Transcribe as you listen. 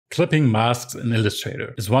Clipping masks in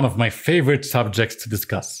Illustrator is one of my favorite subjects to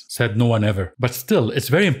discuss, said no one ever. But still, it's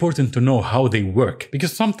very important to know how they work,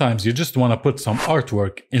 because sometimes you just want to put some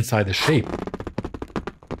artwork inside a shape.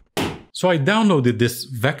 So I downloaded this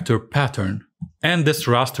vector pattern and this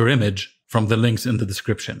raster image from the links in the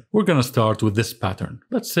description. We're gonna start with this pattern.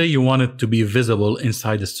 Let's say you want it to be visible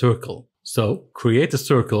inside a circle. So create a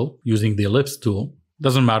circle using the ellipse tool.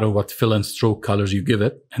 Doesn't matter what fill and stroke colors you give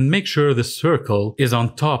it, and make sure the circle is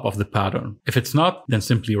on top of the pattern. If it's not, then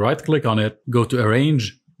simply right click on it, go to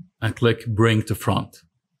Arrange, and click Bring to Front.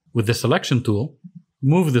 With the selection tool,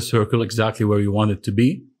 move the circle exactly where you want it to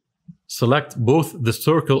be, select both the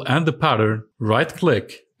circle and the pattern, right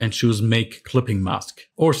click, and choose Make Clipping Mask,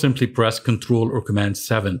 or simply press Ctrl or Command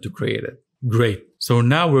 7 to create it. Great. So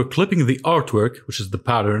now we're clipping the artwork, which is the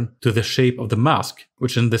pattern, to the shape of the mask,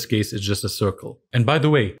 which in this case is just a circle. And by the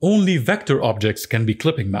way, only vector objects can be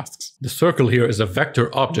clipping masks. The circle here is a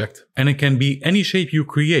vector object, and it can be any shape you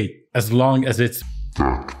create, as long as it's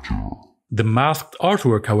vector. The masked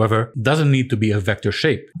artwork, however, doesn't need to be a vector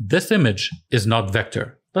shape. This image is not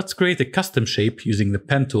vector. Let's create a custom shape using the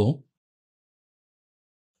pen tool.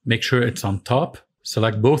 Make sure it's on top,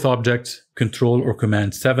 select both objects, Ctrl or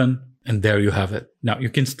Command 7, and there you have it. Now you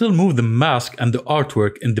can still move the mask and the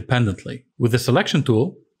artwork independently. With the selection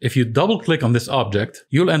tool, if you double click on this object,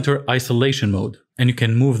 you'll enter isolation mode and you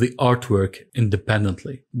can move the artwork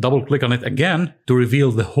independently. Double click on it again to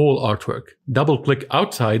reveal the whole artwork. Double click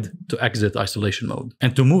outside to exit isolation mode.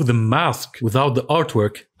 And to move the mask without the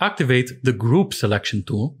artwork, activate the group selection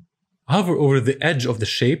tool, hover over the edge of the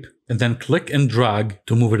shape, and then click and drag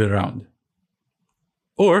to move it around.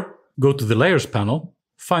 Or go to the layers panel,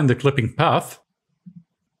 find the clipping path,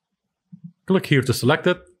 click here to select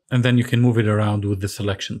it, and then you can move it around with the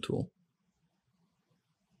selection tool.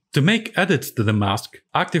 To make edits to the mask,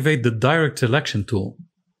 activate the direct selection tool.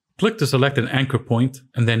 Click to select an anchor point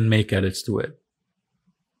and then make edits to it.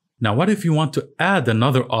 Now, what if you want to add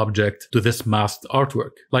another object to this masked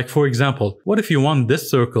artwork? Like for example, what if you want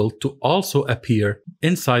this circle to also appear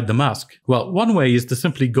inside the mask? Well, one way is to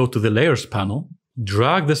simply go to the layers panel,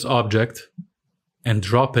 drag this object, and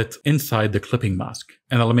drop it inside the clipping mask.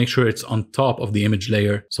 And I'll make sure it's on top of the image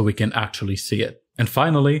layer so we can actually see it. And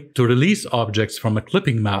finally, to release objects from a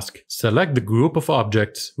clipping mask, select the group of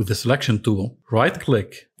objects with the selection tool,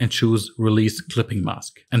 right-click, and choose Release Clipping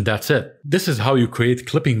Mask. And that's it. This is how you create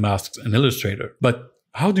clipping masks in Illustrator. But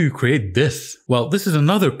how do you create this? Well, this is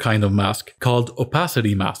another kind of mask called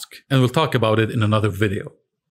opacity mask, and we'll talk about it in another video.